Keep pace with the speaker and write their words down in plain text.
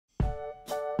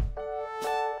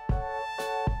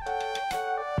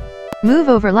Move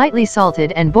over lightly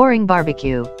salted and boring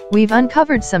barbecue, we've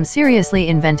uncovered some seriously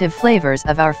inventive flavors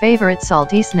of our favorite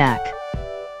salty snack.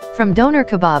 From doner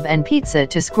kebab and pizza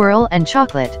to squirrel and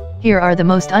chocolate, here are the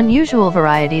most unusual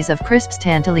varieties of crisps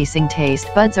tantalizing taste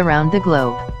buds around the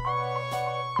globe.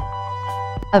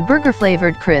 A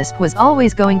burger-flavored crisp was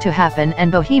always going to happen,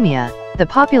 and Bohemia, the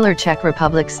popular Czech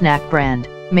Republic snack brand,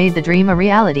 made the dream a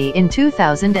reality in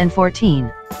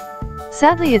 2014.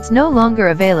 Sadly, it's no longer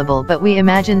available, but we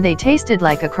imagine they tasted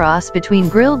like a cross between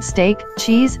grilled steak,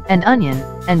 cheese, and onion,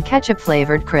 and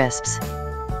ketchup-flavored crisps.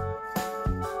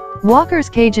 Walker's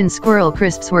Cajun Squirrel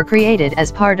Crisps were created as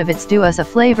part of its Do Us a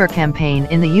Flavor campaign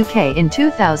in the UK in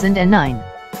 2009.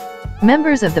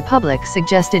 Members of the public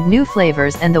suggested new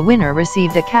flavors and the winner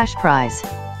received a cash prize.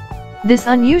 This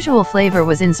unusual flavor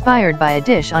was inspired by a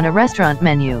dish on a restaurant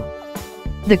menu.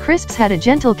 The crisps had a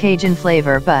gentle Cajun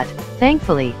flavor but,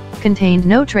 thankfully, contained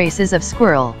no traces of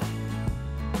squirrel.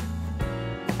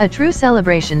 A true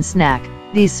celebration snack,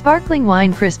 these sparkling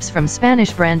wine crisps from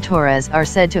Spanish brand Torres are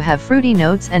said to have fruity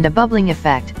notes and a bubbling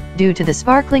effect, due to the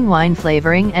sparkling wine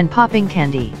flavoring and popping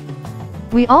candy.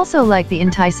 We also like the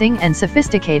enticing and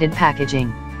sophisticated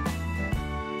packaging.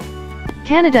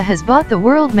 Canada has bought the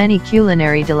world many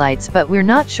culinary delights, but we're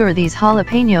not sure these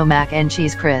jalapeno mac and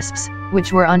cheese crisps,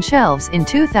 which were on shelves in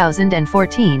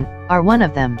 2014, are one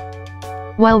of them.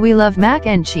 While we love mac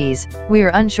and cheese, we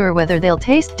are unsure whether they'll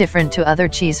taste different to other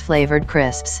cheese-flavored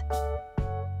crisps.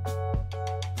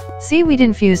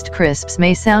 Seaweed-infused crisps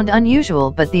may sound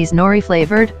unusual, but these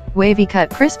nori-flavored, wavy-cut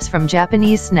crisps from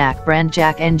Japanese snack brand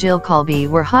Jack and Jill Kalbi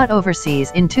were hot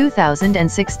overseas in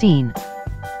 2016.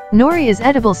 Nori is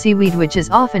edible seaweed which is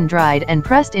often dried and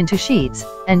pressed into sheets,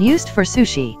 and used for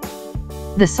sushi.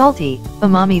 The salty,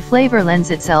 umami flavor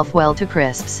lends itself well to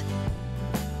crisps.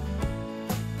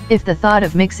 If the thought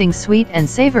of mixing sweet and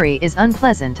savory is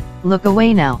unpleasant, look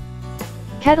away now.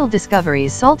 Kettle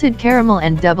Discovery's salted caramel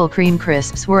and double cream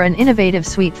crisps were an innovative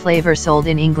sweet flavor sold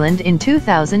in England in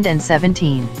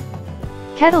 2017.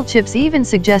 Kettle Chips even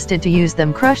suggested to use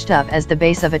them crushed up as the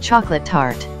base of a chocolate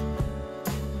tart.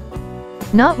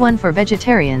 Not one for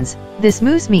vegetarians, this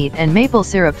moose meat and maple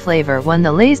syrup flavor won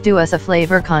the Lay's Do Us a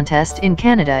Flavor contest in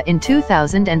Canada in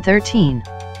 2013.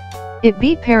 It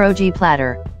beat pierogi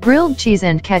platter, grilled cheese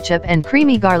and ketchup and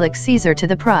creamy garlic Caesar to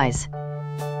the prize.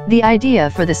 The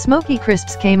idea for the smoky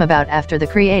crisps came about after the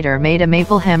creator made a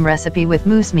maple ham recipe with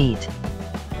moose meat.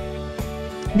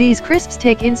 These crisps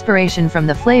take inspiration from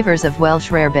the flavors of Welsh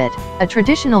rarebit, a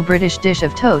traditional British dish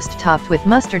of toast topped with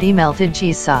mustardy melted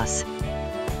cheese sauce.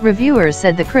 Reviewers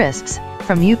said the crisps,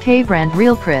 from UK brand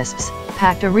Real Crisps,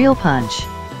 packed a real punch.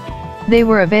 They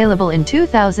were available in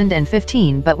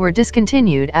 2015 but were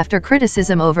discontinued after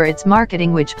criticism over its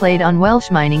marketing, which played on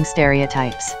Welsh mining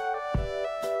stereotypes.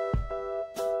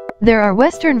 There are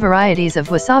Western varieties of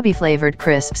wasabi-flavored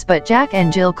crisps, but Jack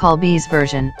and Jill Kalbi's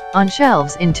version, on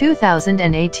shelves in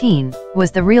 2018,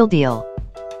 was the real deal.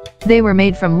 They were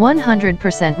made from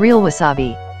 100% real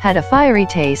wasabi, had a fiery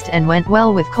taste and went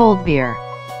well with cold beer.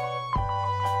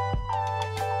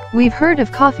 We've heard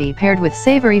of coffee paired with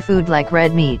savory food like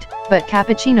red meat, but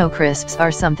cappuccino crisps are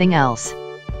something else.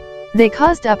 They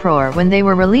caused uproar when they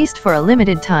were released for a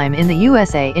limited time in the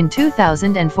USA in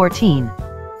 2014.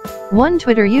 One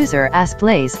Twitter user asked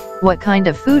Lay's, "What kind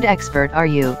of food expert are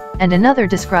you?" and another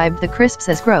described the crisps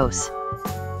as gross.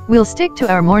 We'll stick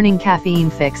to our morning caffeine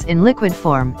fix in liquid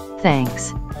form,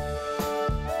 thanks.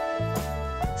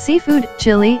 Seafood,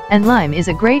 chili, and lime is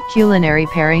a great culinary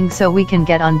pairing, so we can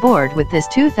get on board with this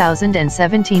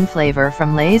 2017 flavor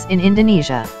from Lay's in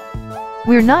Indonesia.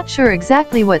 We're not sure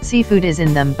exactly what seafood is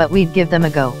in them, but we'd give them a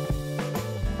go.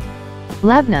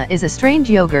 Labna is a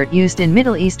strange yogurt used in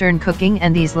Middle Eastern cooking,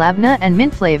 and these labna and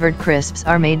mint-flavored crisps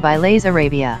are made by Lay's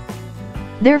Arabia.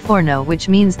 They're forno, which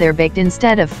means they're baked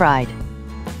instead of fried.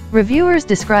 Reviewers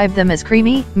describe them as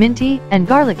creamy, minty, and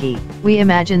garlicky. We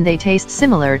imagine they taste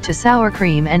similar to sour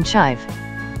cream and chive.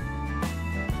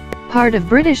 Part of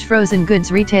British frozen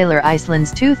goods retailer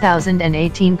Iceland's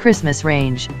 2018 Christmas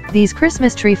range, these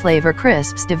Christmas tree flavor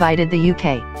crisps divided the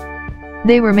UK.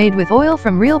 They were made with oil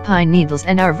from real pine needles,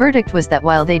 and our verdict was that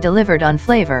while they delivered on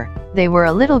flavor, they were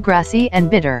a little grassy and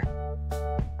bitter.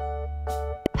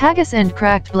 Haggis and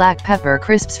cracked black pepper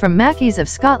crisps from Mackey's of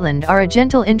Scotland are a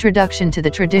gentle introduction to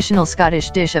the traditional Scottish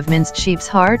dish of minced sheep's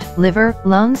heart, liver,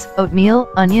 lungs, oatmeal,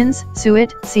 onions,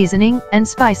 suet, seasoning, and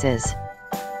spices.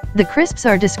 The crisps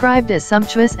are described as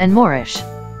sumptuous and Moorish.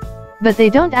 But they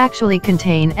don't actually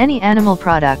contain any animal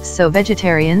products, so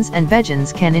vegetarians and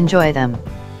vegans can enjoy them.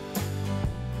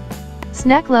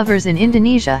 Snack lovers in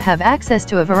Indonesia have access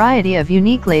to a variety of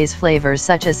unique Lay's flavors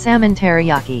such as salmon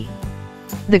teriyaki.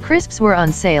 The crisps were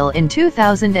on sale in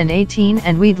 2018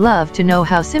 and we'd love to know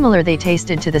how similar they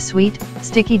tasted to the sweet,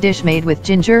 sticky dish made with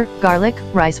ginger, garlic,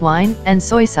 rice wine, and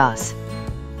soy sauce.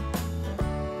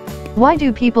 Why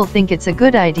do people think it's a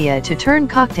good idea to turn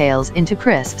cocktails into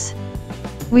crisps?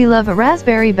 We love a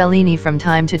raspberry Bellini from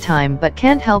time to time but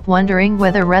can't help wondering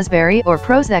whether raspberry or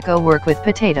Prosecco work with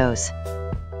potatoes.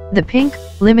 The pink,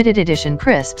 limited edition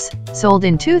crisps, sold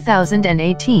in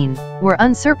 2018, were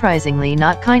unsurprisingly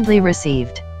not kindly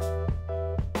received.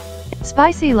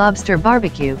 Spicy lobster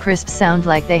barbecue crisps sound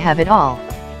like they have it all.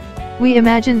 We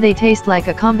imagine they taste like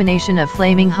a combination of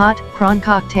flaming hot, prawn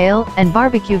cocktail, and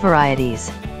barbecue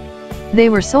varieties. They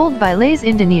were sold by Lay's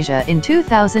Indonesia in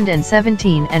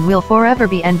 2017 and we'll forever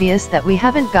be envious that we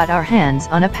haven't got our hands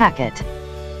on a packet.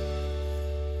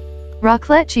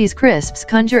 Raclette cheese crisps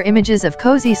conjure images of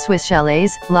cozy Swiss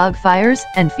chalets, log fires,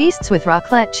 and feasts with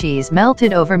raclette cheese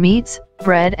melted over meats,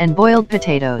 bread and boiled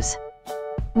potatoes.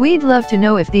 We'd love to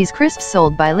know if these crisps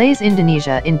sold by Lay's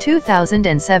Indonesia in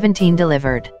 2017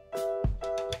 delivered.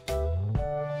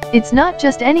 It's not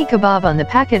just any kebab on the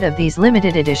packet of these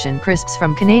limited edition crisps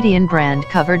from Canadian brand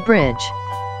Covered Bridge.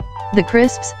 The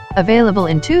crisps, available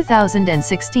in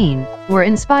 2016, were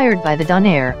inspired by the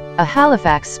doner, a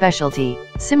Halifax specialty,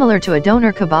 similar to a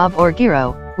doner kebab or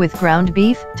gyro, with ground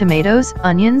beef, tomatoes,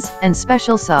 onions, and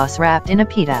special sauce wrapped in a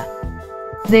pita.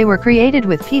 They were created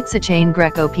with pizza chain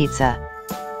Greco Pizza.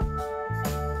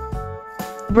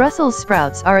 Brussels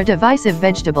sprouts are a divisive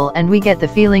vegetable and we get the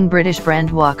feeling British brand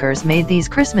Walkers made these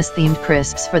Christmas-themed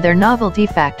crisps for their novelty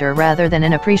factor rather than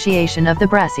an appreciation of the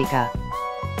brassica.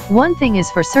 One thing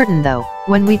is for certain though,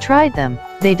 when we tried them,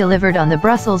 they delivered on the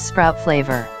Brussels sprout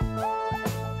flavor.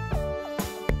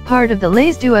 Part of the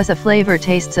Lay's Do Us a Flavor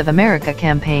Tastes of America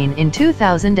campaign in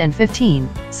 2015,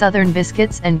 Southern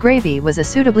biscuits and gravy was a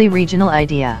suitably regional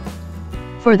idea.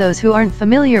 For those who aren't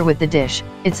familiar with the dish,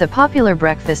 it's a popular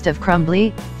breakfast of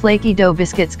crumbly, flaky dough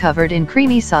biscuits covered in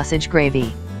creamy sausage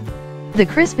gravy. The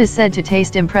crisp is said to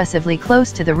taste impressively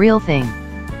close to the real thing.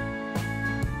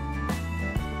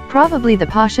 Probably the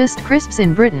poshest crisps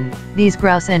in Britain, these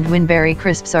grouse and winberry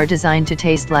crisps are designed to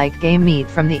taste like game meat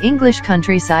from the English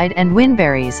countryside and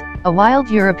winberries, a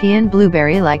wild European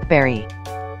blueberry-like berry.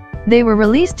 They were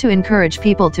released to encourage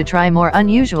people to try more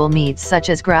unusual meats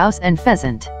such as grouse and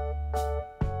pheasant.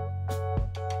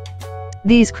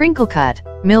 These crinkle-cut,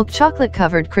 milk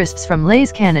chocolate-covered crisps from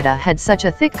Lay's Canada had such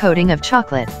a thick coating of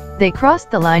chocolate, they crossed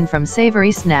the line from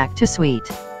savory snack to sweet.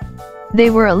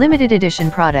 They were a limited edition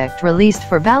product released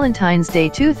for Valentine's Day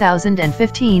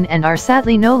 2015 and are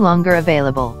sadly no longer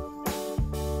available.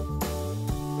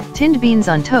 Tinned beans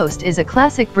on toast is a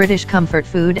classic British comfort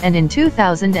food and in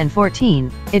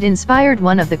 2014, it inspired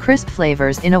one of the crisp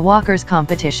flavors in a Walker's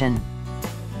competition.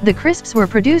 The crisps were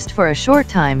produced for a short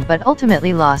time but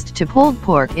ultimately lost to pulled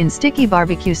pork in sticky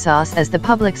barbecue sauce as the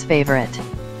public's favorite.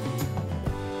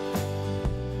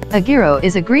 A gyro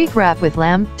is a Greek wrap with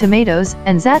lamb, tomatoes,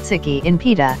 and tzatziki in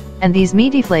pita, and these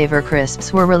meaty flavor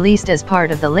crisps were released as part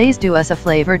of the Lay's Do Us a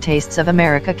Flavor Tastes of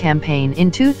America campaign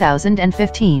in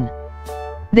 2015.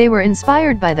 They were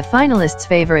inspired by the finalists'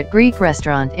 favorite Greek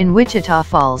restaurant in Wichita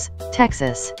Falls,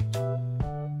 Texas.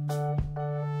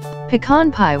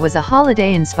 Pecan pie was a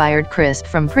holiday-inspired crisp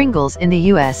from Pringles in the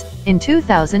US, in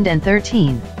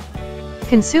 2013.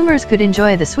 Consumers could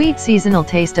enjoy the sweet seasonal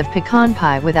taste of pecan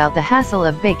pie without the hassle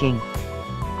of baking.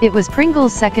 It was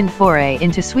Pringles' second foray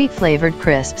into sweet-flavored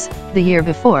crisps. The year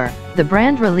before, the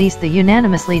brand released the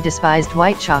unanimously despised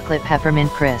white chocolate peppermint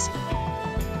crisp.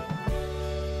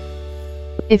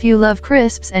 If you love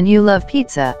crisps and you love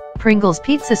pizza, Pringles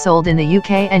pizza sold in the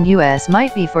UK and US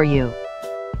might be for you.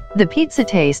 The pizza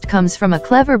taste comes from a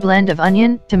clever blend of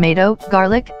onion, tomato,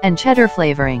 garlic, and cheddar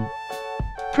flavoring.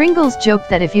 Pringles joked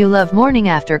that if you love morning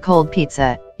after cold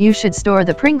pizza, you should store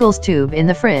the Pringles tube in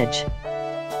the fridge.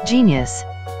 Genius.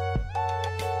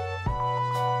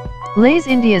 Lay's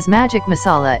India's Magic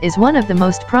Masala is one of the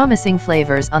most promising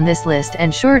flavors on this list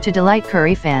and sure to delight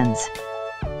curry fans.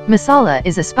 Masala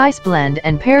is a spice blend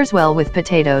and pairs well with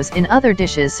potatoes in other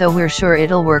dishes, so we're sure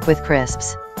it'll work with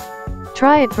crisps.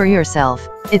 Try it for yourself.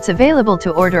 It's available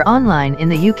to order online in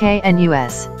the UK and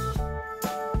US.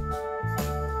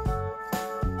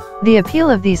 The appeal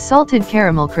of these salted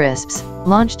caramel crisps,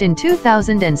 launched in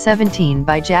 2017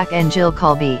 by Jack and Jill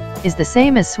Colby, is the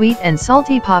same as sweet and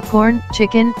salty popcorn,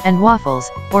 chicken, and waffles,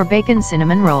 or bacon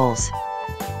cinnamon rolls.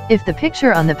 If the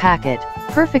picture on the packet,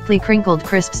 perfectly crinkled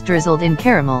crisps drizzled in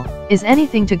caramel, is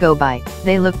anything to go by,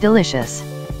 they look delicious.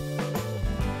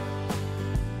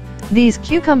 These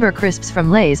cucumber crisps from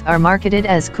Lay's are marketed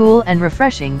as cool and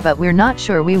refreshing, but we're not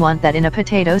sure we want that in a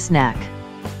potato snack.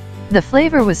 The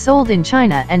flavor was sold in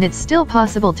China and it's still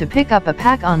possible to pick up a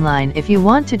pack online if you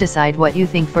want to decide what you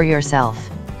think for yourself.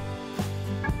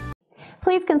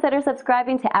 Please consider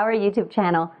subscribing to our YouTube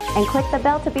channel and click the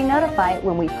bell to be notified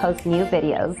when we post new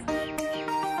videos.